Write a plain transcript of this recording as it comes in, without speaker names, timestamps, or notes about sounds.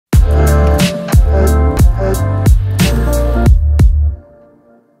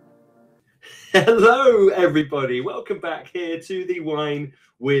Hello, everybody. Welcome back here to the Wine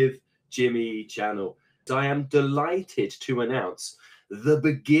with Jimmy channel. I am delighted to announce the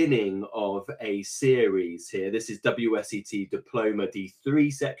beginning of a series here. This is WSET Diploma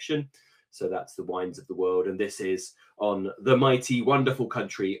D3 section. So that's the wines of the world. And this is on the mighty, wonderful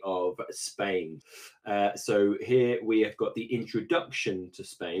country of Spain. So here we have got the introduction to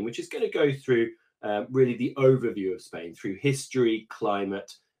Spain, which is going to go through really the overview of Spain through history,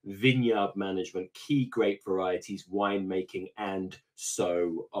 climate, vineyard management, key grape varieties, winemaking, and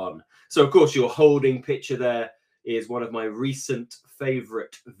so on. So, of course, your holding picture there is one of my recent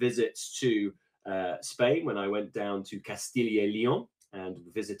favorite visits to Spain when I went down to Castilla y León and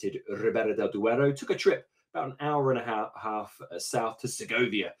visited Ribera del Duero. Took a trip about an hour and a half south to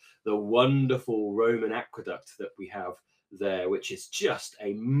Segovia, the wonderful Roman aqueduct that we have there, which is just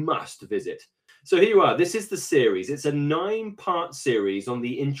a must visit. So here you are. This is the series. It's a 9-part series on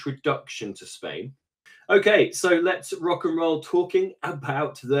the introduction to Spain. Okay, so let's rock and roll talking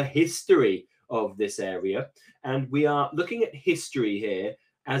about the history of this area. And we are looking at history here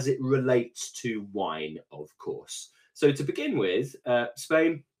as it relates to wine, of course. So to begin with,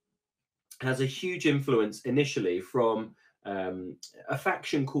 Spain has a huge influence initially from a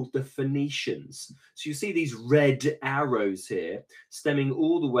faction called the Phoenicians. So you see these red arrows here stemming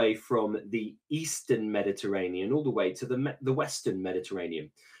all the way from the Eastern Mediterranean all the way to the Western Mediterranean.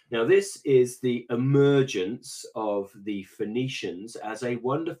 Now, this is the emergence of the Phoenicians as a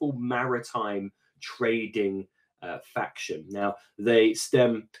wonderful maritime trading faction. Now, they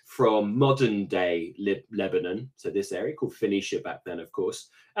stem from modern day Lebanon, so this area called Phoenicia back then, of course,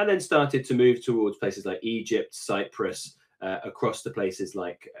 and then started to move towards places like Egypt, Cyprus, across to places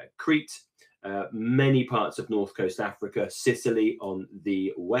like Crete, many parts of North Coast Africa, Sicily on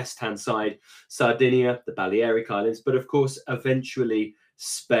the west-hand side, Sardinia, the Balearic Islands, but of course, eventually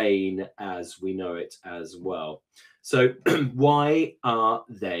Spain as we know it as well. So why are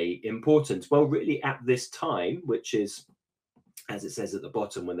they important? Well, really at this time, which is, as it says at the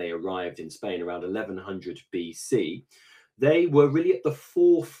bottom, when they arrived in Spain around 1100 BC, they were really at the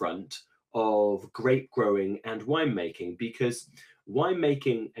forefront of grape growing and winemaking, because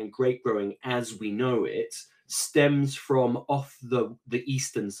winemaking and grape growing as we know it stems from off the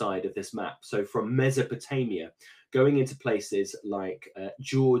eastern side of this map. So from Mesopotamia, going into places like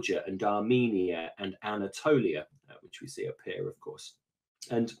Georgia and Armenia and Anatolia, which we see up here, of course.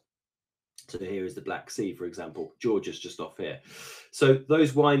 And so here is the Black Sea, for example. Georgia's just off here. So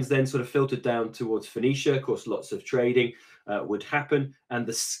those wines then sort of filtered down towards Phoenicia. Of course, lots of trading would happen. And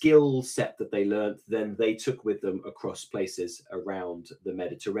the skill set that they learned, then they took with them across places around the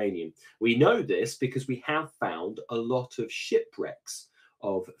Mediterranean. We know this because we have found a lot of shipwrecks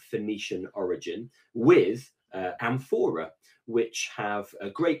of Phoenician origin with amphora, which have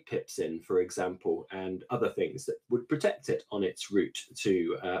grape pips in, for example, and other things that would protect it on its route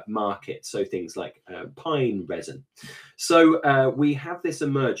to market. So things like pine resin. So we have this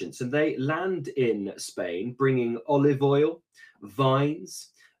emergence, and they land in Spain, bringing olive oil, vines,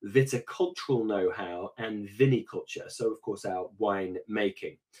 viticultural know-how, and viniculture. So, of course, our wine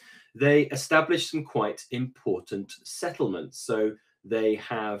making. They established some quite important settlements. So they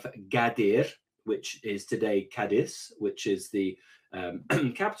have Gadir, which is today Cadiz, which is the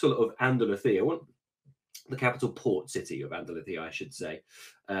capital of Andalusia, the capital port city of Andalusia, I should say,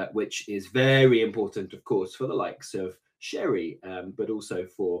 which is very important, of course, for the likes of sherry, but also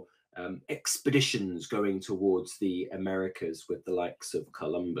for expeditions going towards the Americas with the likes of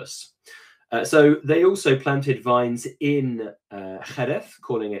Columbus. So they also planted vines in Jerez,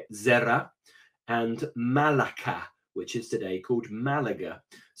 calling it Zera, and Malacca, which is today called Malaga.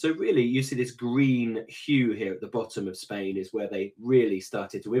 So really, you see this green hue here at the bottom of Spain is where they really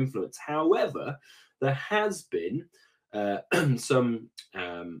started to influence. However, there has been some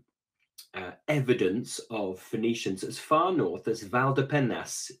evidence of Phoenicians as far north as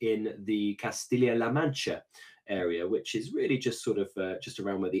Valdepenas in the Castilla-La Mancha area, which is really just sort of just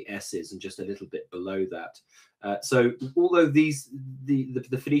around where the S is and just a little bit below that. So although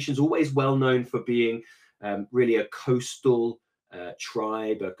the Phoenicians always well known for being really a coastal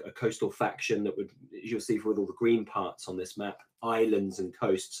tribe, a coastal faction that would, as you'll see with all the green parts on this map, islands and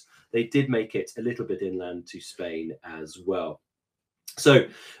coasts, they did make it a little bit inland to Spain as well. So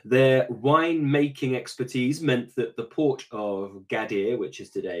their wine-making expertise meant that the port of Gadir, which is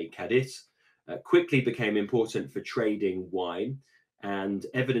today Cadiz, quickly became important for trading wine, and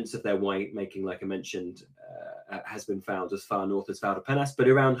evidence of their wine-making, like I mentioned, has been found as far north as Valdepenas, but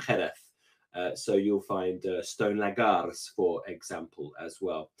around Jerez So you'll find stone lagars, for example, as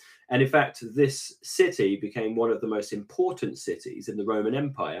well. And in fact, this city became one of the most important cities in the Roman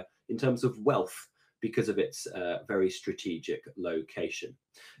Empire in terms of wealth because of its very strategic location.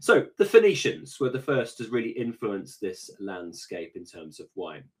 So the Phoenicians were the first to really influence this landscape in terms of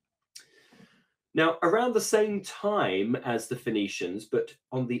wine. Now, around the same time as the Phoenicians, but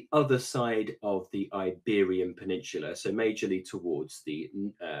on the other side of the Iberian Peninsula, so majorly towards the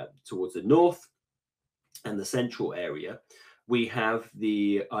north and the central area, we have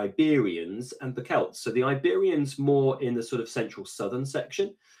the Iberians and the Celts. So the Iberians more in the sort of central southern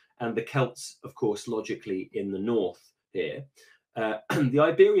section, and the Celts, of course, logically in the north here. The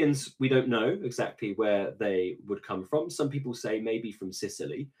Iberians, we don't know exactly where they would come from. Some people say maybe from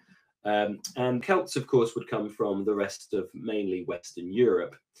Sicily. And Celts, of course, would come from the rest of mainly Western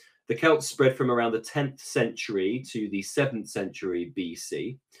Europe. The Celts spread from around the 10th century to the 7th century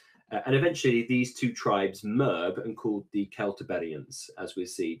BC. And eventually these two tribes merged and called the Celtiberians, as we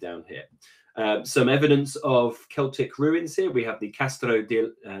see down here. Some evidence of Celtic ruins here. We have the Castro di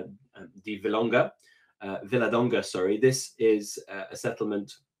Villadonga, sorry. This is a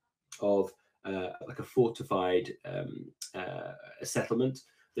settlement of like a fortified settlement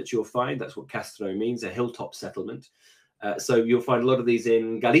that you'll find. That's what Castro means, a hilltop settlement. So you'll find a lot of these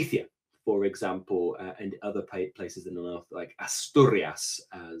in Galicia, for example, and other places in the north, like Asturias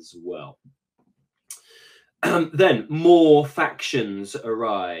as well. Then more factions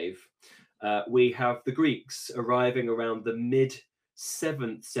arrive. We have the Greeks arriving around the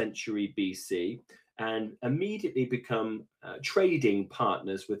mid-7th century BC and immediately become trading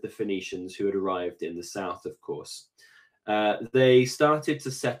partners with the Phoenicians who had arrived in the south, of course. They started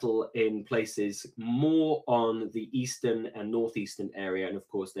to settle in places more on the eastern and northeastern area, and of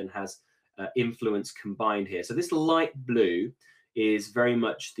course then has influence combined here. So this light blue is very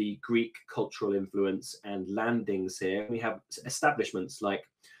much the Greek cultural influence and landings here. We have establishments like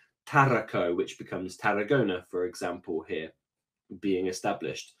Taraco, which becomes Tarragona, for example, here being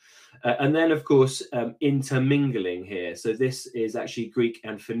established. And then, of course, intermingling here. So this is actually Greek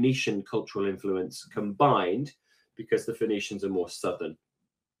and Phoenician cultural influence combined, because the Phoenicians are more southern.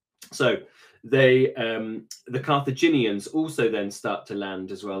 So they, the Carthaginians also then start to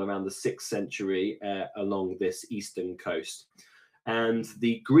land as well around the 6th century along this eastern coast. And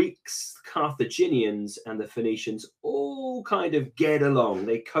the Greeks, Carthaginians, and the Phoenicians all kind of get along.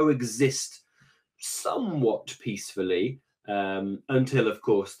 They coexist somewhat peacefully until, of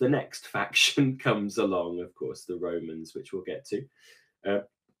course, the next faction comes along, of course, the Romans, which we'll get to.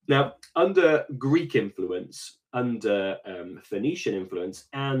 Now, under Greek influence, under Phoenician influence,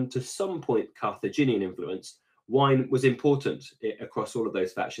 and to some point Carthaginian influence, wine was important across all of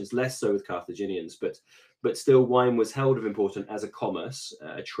those factions, less so with Carthaginians, but still wine was held of importance as a commerce,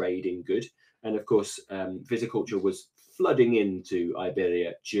 a trading good. And of course, viticulture was flooding into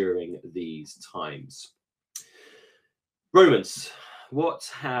Iberia during these times. Romans. What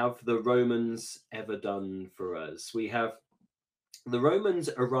have the Romans ever done for us? We have the Romans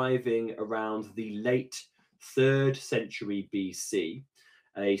arriving around the late 3rd century BC.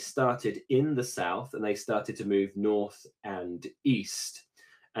 They started in the south and they started to move north and east.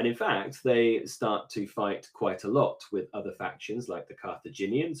 And in fact, they start to fight quite a lot with other factions like the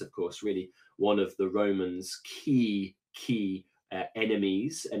Carthaginians, of course, really one of the Romans' key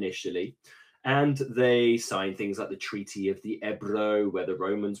enemies initially. And they signed things like the Treaty of the Ebro, where the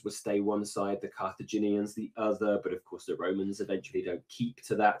Romans would stay one side, the Carthaginians the other. But of course, the Romans eventually don't keep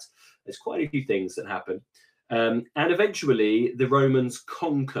to that. There's quite a few things that happen. And eventually, the Romans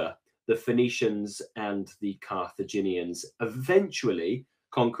conquer the Phoenicians and the Carthaginians, eventually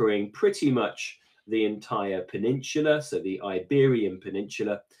conquering pretty much the entire peninsula, so the Iberian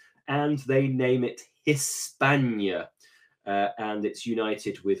Peninsula, and they name it Hispania. And it's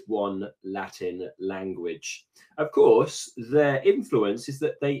united with one Latin language. Of course, their influence is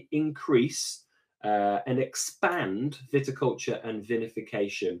that they increase and expand viticulture and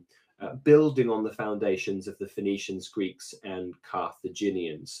vinification, building on the foundations of the Phoenicians, Greeks, and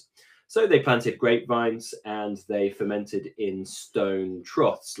Carthaginians. So they planted grapevines and they fermented in stone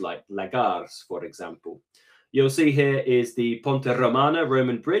troughs like lagars, for example. You'll see here is the Ponte Romana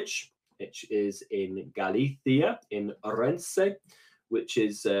Roman bridge, which is in Galicia, in Orense, which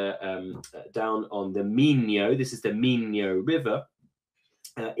is down on the Minho. This is the Minho River,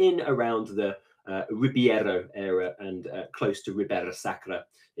 in around the Ribera area and close to Ribera Sacra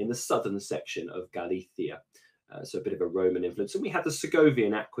in the southern section of Galicia. So a bit of a Roman influence. And we had the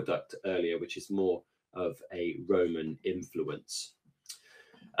Segovian aqueduct earlier, which is more of a Roman influence.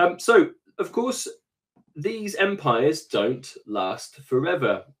 So, of course, these empires don't last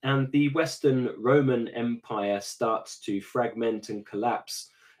forever, and the Western Roman Empire starts to fragment and collapse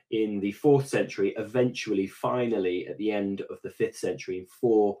in the 4th century, eventually, finally, at the end of the 5th century in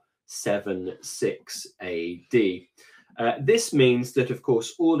 476 AD. This means that, of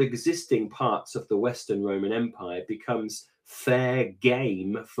course, all existing parts of the Western Roman Empire becomes fair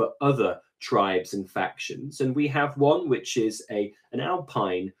game for other tribes and factions. And we have one which is an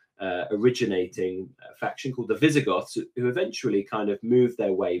Alpine originating faction called the Visigoths, who eventually kind of moved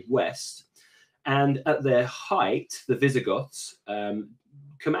their way west. And at their height, the Visigoths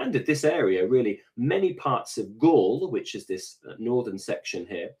commanded this area, really, many parts of Gaul, which is this northern section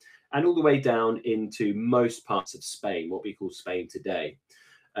here, and all the way down into most parts of Spain, what we call Spain today.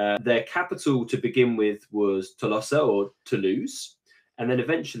 Their capital to begin with was Tolosa or Toulouse, and then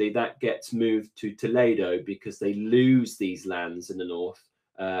eventually that gets moved to Toledo because they lose these lands in the north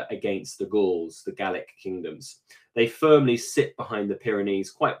against the Gauls, the Gallic kingdoms. They firmly sit behind the Pyrenees,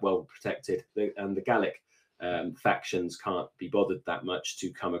 quite well protected, and the Gallic factions can't be bothered that much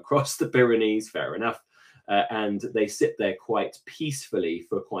to come across the Pyrenees, fair enough, and they sit there quite peacefully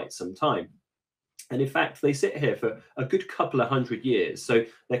for quite some time. And in fact, they sit here for a good couple of 100 years. So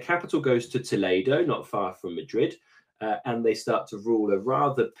their capital goes to Toledo, not far from Madrid, and they start to rule a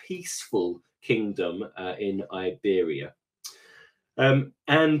rather peaceful kingdom in Iberia.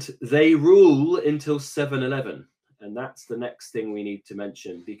 And they rule until 711. And that's the next thing we need to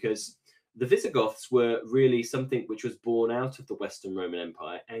mention, because the Visigoths were really something which was born out of the Western Roman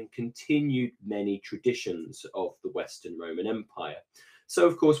Empire and continued many traditions of the Western Roman Empire. So,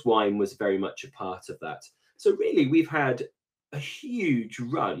 of course, wine was very much a part of that. So really, we've had a huge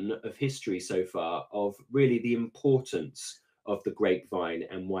run of history so far of really the importance of the grapevine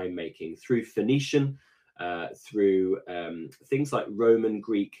and winemaking through Phoenician, through things like Roman,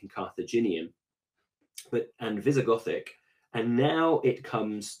 Greek, and Carthaginian, and Visigothic. And now it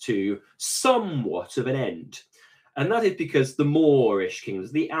comes to somewhat of an end. And that is because the Moorish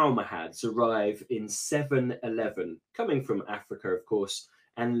kingdoms, the Almohads, arrive in 711, coming from Africa, of course,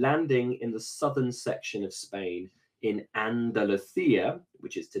 and landing in the southern section of Spain in Andalusia,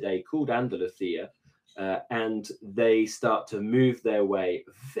 which is today called Andalusia, and they start to move their way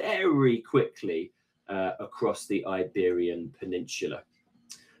very quickly across the Iberian Peninsula.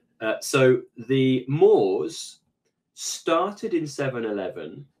 So the Moors started in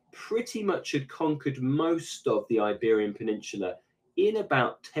 711, pretty much had conquered most of the Iberian Peninsula in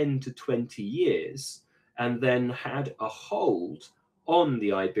about 10 to 20 years, and then had a hold on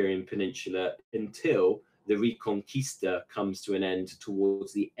the Iberian Peninsula until the Reconquista comes to an end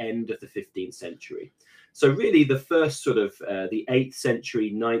towards the end of the 15th century. So really the first sort of the 8th century,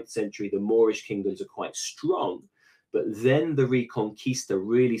 9th century, the Moorish kingdoms are quite strong, but then the Reconquista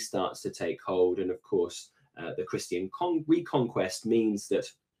really starts to take hold. And of course, the Christian reconquest means that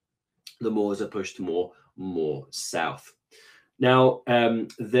the Moors are pushed more south. Now,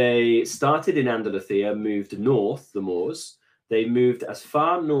 they started in Andalusia, moved north, the Moors. They moved as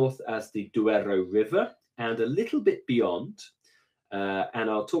far north as the Duero River and a little bit beyond. And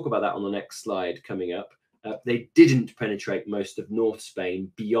I'll talk about that on the next slide coming up. They didn't penetrate most of North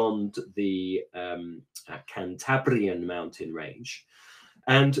Spain beyond the Cantabrian mountain range.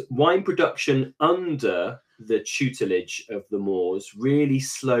 And wine production under the tutelage of the Moors really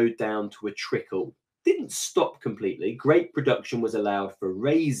slowed down to a trickle. Didn't stop completely. Grape production was allowed for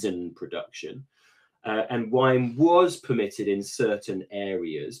raisin production, and wine was permitted in certain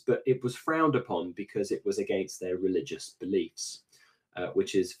areas, but it was frowned upon because it was against their religious beliefs,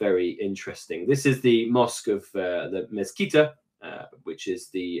 which is very interesting. This is the mosque of the Mezquita, which is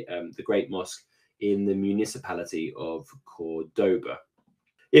the great mosque in the municipality of Cordoba.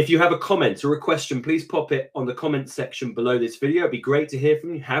 If you have a comment or a question, please pop it on the comment section below this video. It'd be great to hear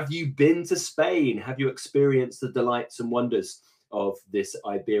from you. Have you been to Spain? Have you experienced the delights and wonders of this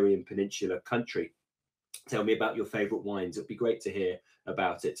Iberian Peninsula country? Tell me about your favorite wines. It'd be great to hear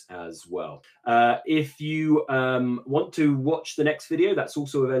about it as well. If you want to watch the next video, that's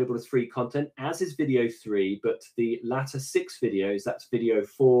also available as free content, as is video 3, but the latter 6 videos, that's video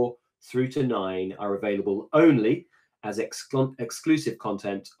 4 through to 9, are available only as exclusive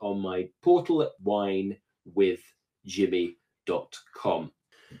content on my portal at winewithjimmy.com.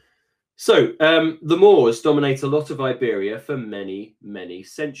 So the Moors dominate a lot of Iberia for many, many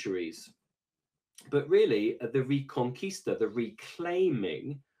centuries. But really, the Reconquista, the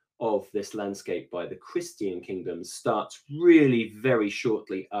reclaiming of this landscape by the Christian kingdoms, starts really very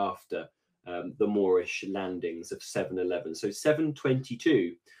shortly after the Moorish landings of 711. So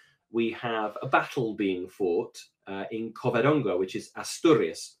 722, we have a battle being fought in Covadonga, which is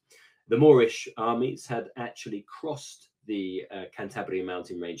Asturias. The Moorish armies had actually crossed the Cantabrian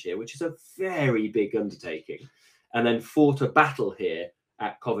mountain range here, which is a very big undertaking, and then fought a battle here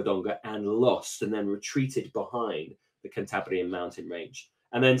at Covadonga and lost, and then retreated behind the Cantabrian mountain range,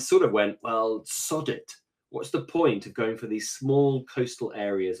 and then sort of went, well, sod it. What's the point of going for these small coastal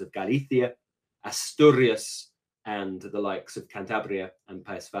areas of Galicia, Asturias, and the likes of Cantabria and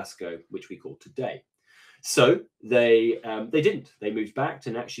País Vasco, which we call today? So they didn't. They moved back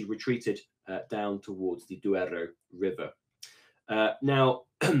and actually retreated down towards the Duero River. Now,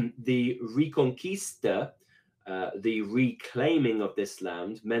 the Reconquista, the reclaiming of this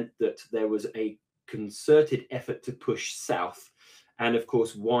land, meant that there was a concerted effort to push south. And of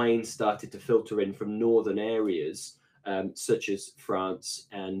course, wine started to filter in from northern areas, such as France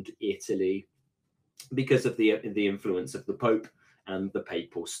and Italy, because of the influence of the Pope and the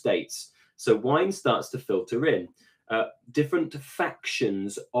Papal States. So wine starts to filter in. Different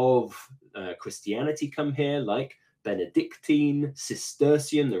factions of Christianity come here, like Benedictine,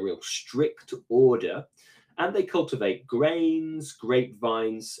 Cistercian, the real strict order, and they cultivate grains,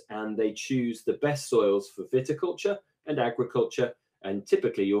 grapevines, and they choose the best soils for viticulture and agriculture. And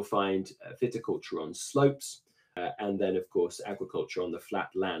typically you'll find viticulture on slopes, and then, of course, agriculture on the flat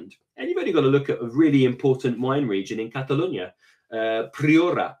land. And you've only got to look at a really important wine region in Catalonia,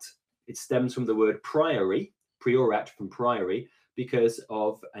 Priorat. It stems from the word priory, priorat from priory, because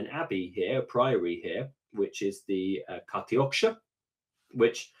of an abbey here, a priory here, which is the Carthaginians,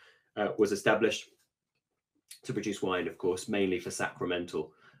 which was established to produce wine, of course, mainly for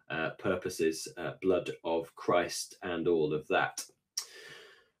sacramental purposes, blood of Christ and all of that.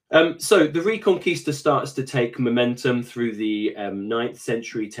 So the Reconquista starts to take momentum through the 9th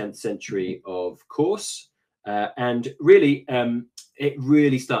century, 10th century, of course, and really it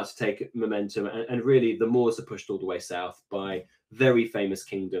really starts to take momentum, and really the Moors are pushed all the way south by very famous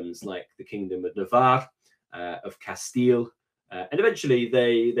kingdoms like the Kingdom of Navarre, of Castile, and eventually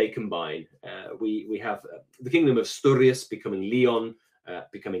they combine. We have the Kingdom of Asturias becoming Leon,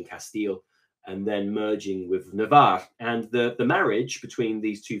 becoming Castile, and then merging with Navarre. And the marriage between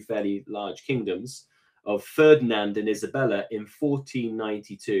these two fairly large kingdoms of Ferdinand and Isabella in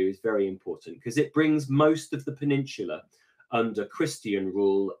 1492 is very important, because it brings most of the peninsula under Christian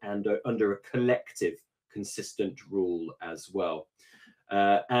rule and under a collective, consistent rule as well.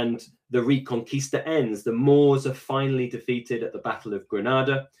 And the Reconquista ends. The Moors are finally defeated at the Battle of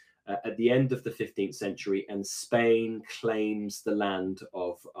Granada at the end of the 15th century, and Spain claims the land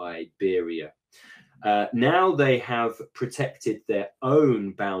of Iberia. Now they have protected their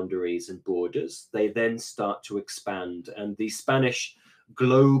own boundaries and borders. They then start to expand, and the Spanish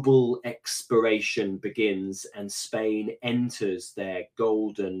global exploration begins, and Spain enters their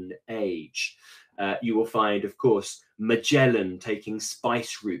golden age. You will find, of course, Magellan taking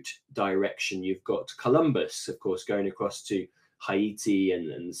spice route direction. You've got Columbus, of course, going across to Haiti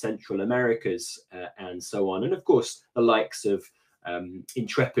and Central Americas, and so on. And of course, the likes of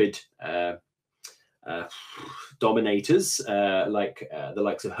intrepid dominators, like the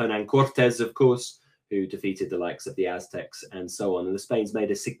likes of Hernan Cortes, of course, who defeated the likes of the Aztecs and so on. And the Spain's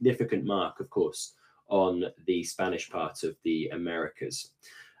made a significant mark, of course, on the Spanish part of the Americas.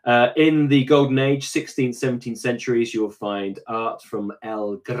 In the Golden Age, 16th, 17th centuries, you'll find art from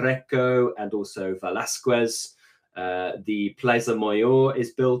El Greco and also Velázquez. The Plaza Mayor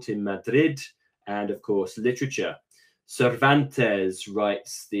is built in Madrid, and of course, literature. Cervantes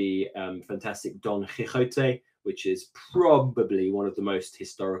writes the fantastic Don Quixote, which is probably one of the most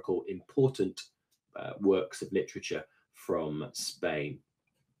historical, important works of literature from Spain.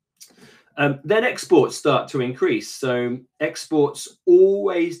 Then exports start to increase. So exports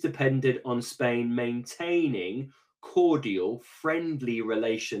always depended on Spain maintaining cordial, friendly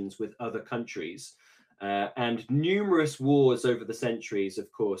relations with other countries. And numerous wars over the centuries, of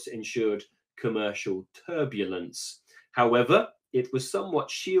course, ensured commercial turbulence. However, it was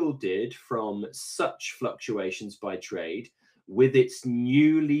somewhat shielded from such fluctuations by trade with its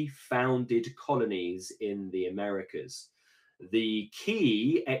newly founded colonies in the Americas. The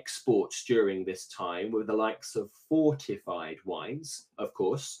key exports during this time were the likes of fortified wines, of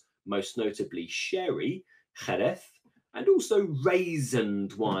course, most notably sherry, Jerez, and also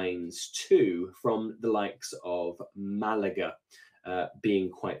raisined wines too, from the likes of Malaga, being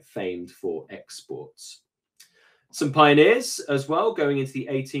quite famed for exports. Some pioneers as well going into the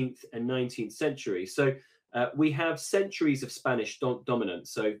 18th and 19th century. So we have centuries of Spanish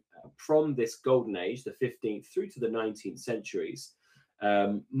dominance. So from this golden age, the 15th through to the 19th centuries,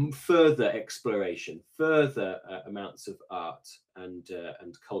 further exploration, further amounts of art and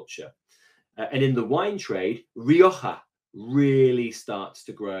culture. And in the wine trade, Rioja really starts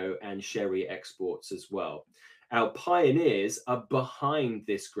to grow, and sherry exports as well. Our pioneers are behind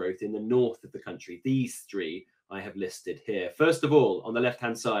this growth in the north of the country. These three I have listed here. First of all, on the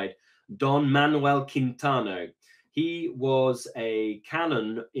left-hand side, Don Manuel Quintano. He was a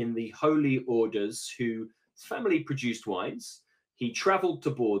canon in the Holy Orders whose family produced wines. He traveled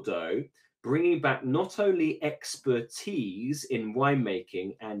to Bordeaux, bringing back not only expertise in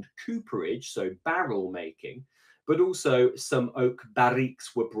winemaking and cooperage, so barrel making, but also some oak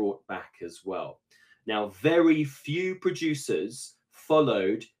barriques were brought back as well. Now, very few producers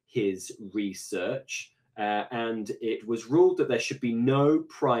followed his research, and it was ruled that there should be no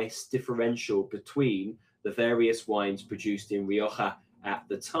price differential between the various wines produced in Rioja at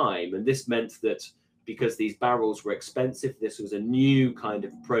the time. And this meant that because these barrels were expensive, this was a new kind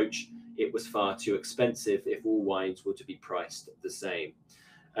of approach. It was far too expensive if all wines were to be priced the same.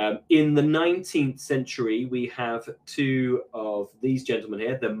 In the 19th century, we have two of these gentlemen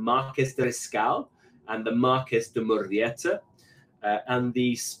here, the Marqués de Riscal and the Marqués de Murrieta. And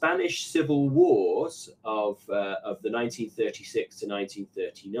the Spanish Civil Wars of the 1936 to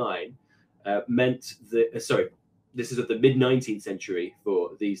 1939 meant that, sorry, this is of the mid-19th century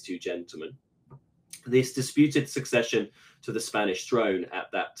for these two gentlemen. This disputed succession to the Spanish throne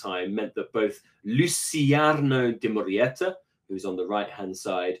at that time meant that both Luciano de Murrieta, who's on the right-hand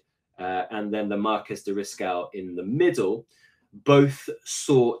side, and then the Marqués de Riscal in the middle, both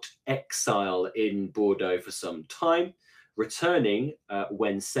sought exile in Bordeaux for some time, returning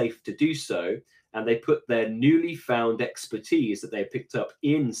when safe to do so, and they put their newly found expertise that they picked up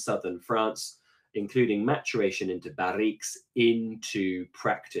in southern France, including maturation into barriques, into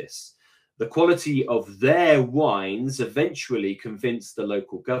practice. The quality of their wines eventually convinced the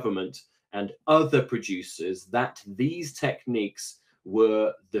local government and other producers that these techniques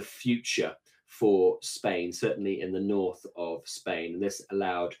were the future for Spain, certainly in the north of Spain. And this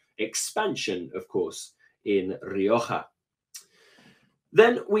allowed expansion, of course, in Rioja.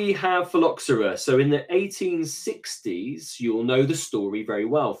 Then we have phylloxera. So in the 1860s, you'll know the story very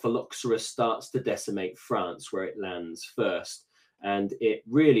well. Phylloxera starts to decimate France, where it lands first. And it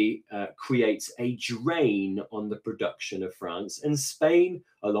really creates a drain on the production of France. And Spain,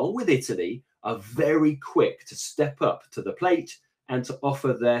 along with Italy, are very quick to step up to the plate and to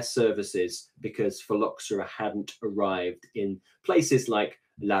offer their services because phylloxera hadn't arrived in places like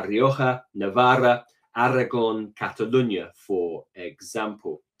La Rioja, Navarra, Aragon, Catalonia, for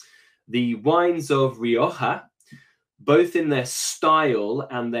example. The wines of Rioja, both in their style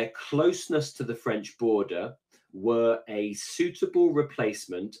and their closeness to the French border, were a suitable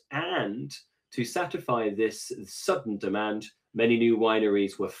replacement, and to satisfy this sudden demand, many new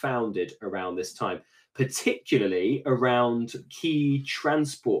wineries were founded around this time, particularly around key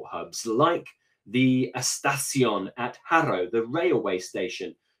transport hubs like the Estación at Haro, the railway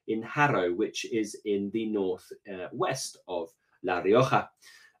station in Haro, which is in the northwest of La Rioja.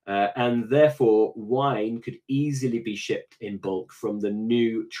 And therefore, wine could easily be shipped in bulk from the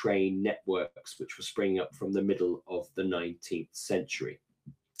new train networks, which were springing up from the middle of the 19th century.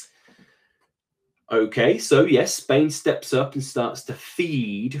 Okay, so yes, Spain steps up and starts to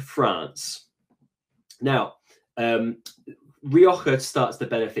feed France. Now, Rioja starts to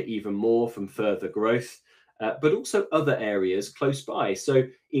benefit even more from further growth, but also other areas close by. So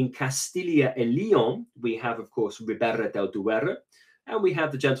in Castilla y León, we have, of course, Ribera del Duero. And we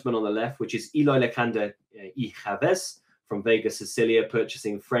have the gentleman on the left, which is Eloy Lecanda y Chavez from Vega, Sicilia,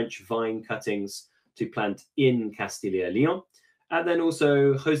 purchasing French vine cuttings to plant in Castilla y León. And then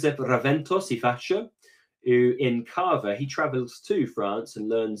also Josep Raventos y Facha, who in Cava, he travels to France and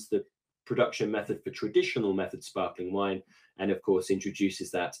learns the production method for traditional method sparkling wine, and of course introduces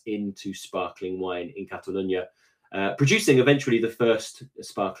that into sparkling wine in Catalonia, producing eventually the first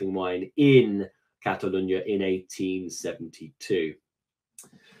sparkling wine in Catalonia in 1872.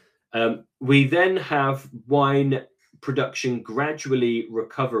 We then have wine production gradually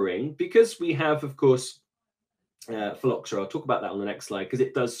recovering because we have, of course, phylloxera. I'll talk about that on the next slide because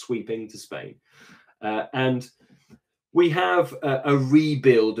it does sweep into Spain. And we have a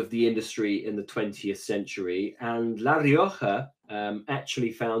rebuild of the industry in the 20th century, and La Rioja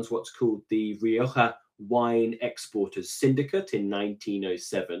actually founds what's called the Rioja Wine Exporters Syndicate in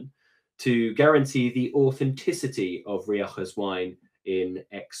 1907 to guarantee the authenticity of Rioja's wine in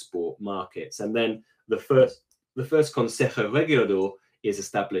export markets. And then the first Consejo Regulador is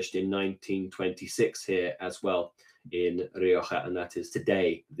established in 1926 here as well in Rioja, and that is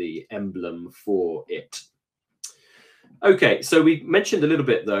today the emblem for it. Okay, so we mentioned a little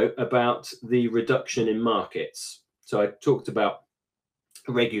bit though about the reduction in markets. So I talked about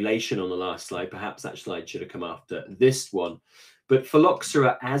regulation on the last slide. Perhaps that slide should have come after this one. But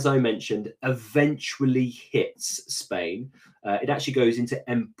phylloxera, as I mentioned, eventually hits Spain. It actually goes into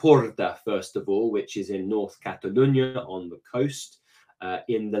Emporda, first of all, which is in North Catalonia on the coast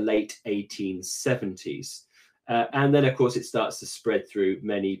in the late 1870s. And then, of course, it starts to spread through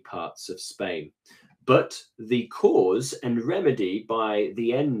many parts of Spain. But the cause and remedy by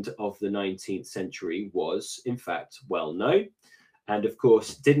the end of the 19th century was, in fact, well known. And of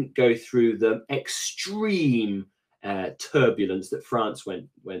course, didn't go through the extreme turbulence that France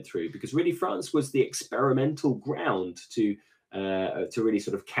went through, because really France was the experimental ground to really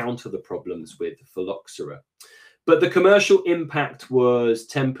sort of counter the problems with phylloxera. But the commercial impact was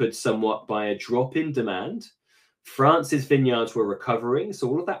tempered somewhat by a drop in demand. France's vineyards were recovering, so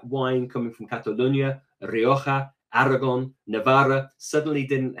all of that wine coming from Catalonia, Rioja, Aragon, Navarra suddenly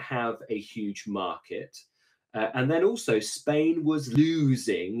didn't have a huge market. And then also Spain was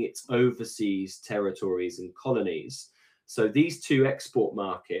losing its overseas territories and colonies. So these two export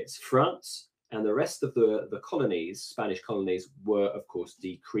markets, France and the rest of the colonies, Spanish colonies, were of course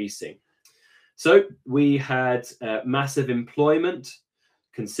decreasing. So we had massive employment,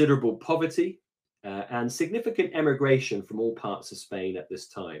 considerable poverty, and significant emigration from all parts of Spain at this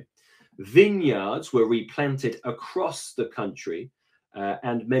time. Vineyards were replanted across the country,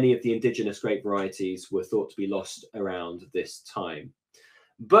 and many of the indigenous grape varieties were thought to be lost around this time.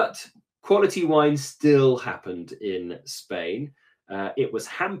 But quality wine still happened in Spain. It was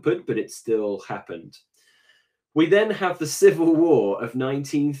hampered, but it still happened. We then have the Civil War of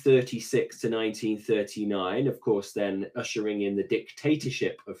 1936 to 1939, of course, then ushering in the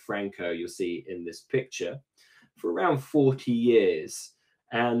dictatorship of Franco, you'll see in this picture, for around 40 years.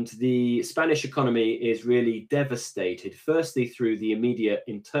 And the Spanish economy is really devastated, firstly through the immediate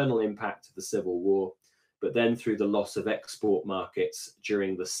internal impact of the Civil War, but then through the loss of export markets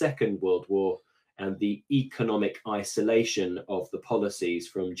during the Second World War and the economic isolation of the policies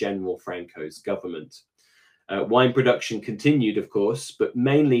from General Franco's government. Wine production continued, of course, but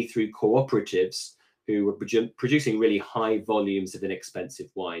mainly through cooperatives who were producing really high volumes of inexpensive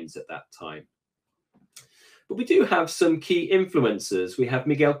wines at that time. But we do have some key influencers. We have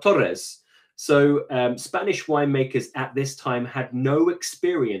Miguel Torres. So Spanish winemakers at this time had no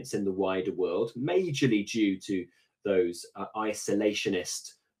experience in the wider world, majorly due to those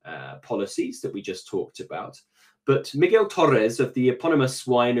isolationist policies that we just talked about. But Miguel Torres of the eponymous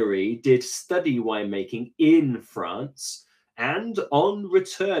winery did study winemaking in France, and on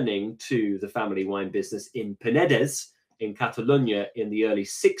returning to the family wine business in Penedès in Catalonia in the early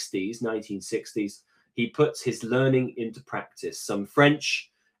 1960s, he puts his learning into practice. Some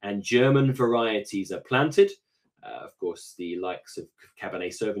French and German varieties are planted. Of course, the likes of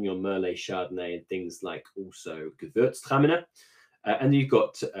Cabernet Sauvignon, Merlot, Chardonnay, and things like also Gewürztraminer. And you've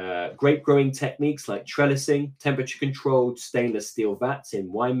got grape growing techniques like trellising, temperature-controlled stainless steel vats in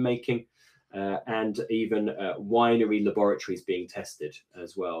winemaking, and even winery laboratories being tested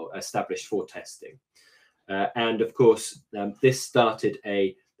as well, established for testing. And of course, this started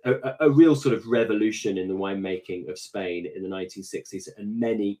a real sort of revolution in the winemaking of Spain in the 1960s, and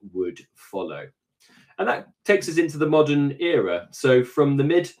many would follow. And that takes us into the modern era. So from the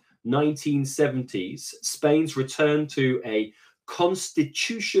mid-1970s, Spain's return to a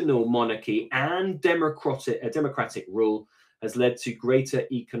constitutional monarchy and democratic rule has led to greater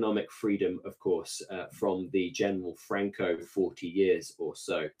economic freedom, of course, from the General Franco 40 years or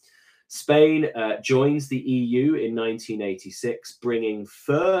so. Spain joins the EU in 1986, bringing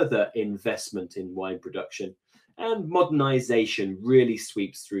further investment in wine production, and modernization really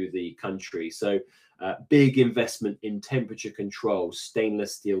sweeps through the country. So big investment in temperature control,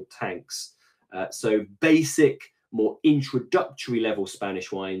 stainless steel tanks. So basic, more introductory level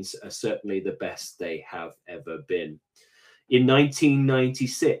Spanish wines are certainly the best they have ever been. In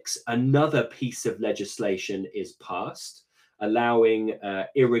 1996, another piece of legislation is passed, allowing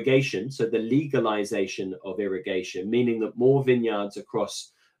irrigation, so the legalization of irrigation, meaning that more vineyards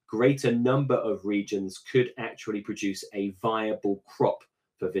across greater number of regions could actually produce a viable crop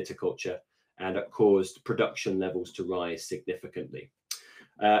for viticulture, and it caused production levels to rise significantly.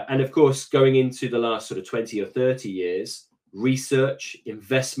 And of course, going into the last sort of 20 or 30 years, research,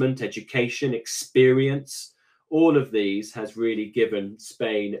 investment, education, experience, all of these has really given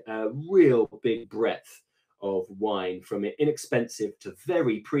Spain a real big breadth of wine, from inexpensive to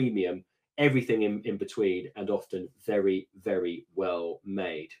very premium, everything in between, and often very, very well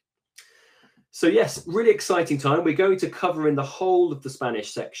made. So yes, really exciting time. We're going to cover in the whole of the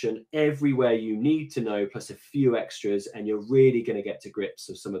Spanish section everywhere you need to know, plus a few extras, and you're really going to get to grips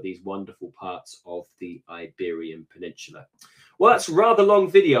of some of these wonderful parts of the Iberian Peninsula. Well, that's a rather long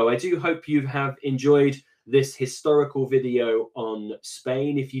video. I do hope you have enjoyed this historical video on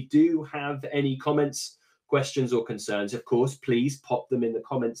Spain. If you do have any comments, questions or concerns, of course, please pop them in the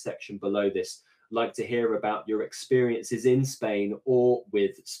comment section below this. I'd like to hear about your experiences in Spain or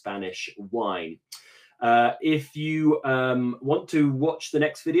with Spanish wine. If you want to watch the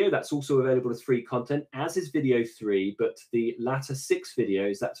next video, that's also available as free content, as is video 3, but the latter 6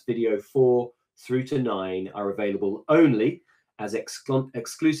 videos, that's video 4 through to 9, are available only as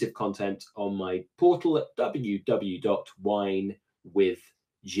exclusive content on my portal at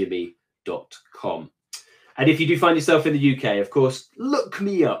www.winewithjimmy.com. And if you do find yourself in the UK, of course, look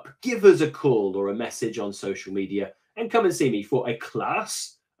me up, give us a call or a message on social media, and come and see me for a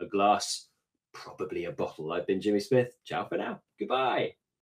glass, probably a bottle. I've been Jimmy Smith. Ciao for now. Goodbye.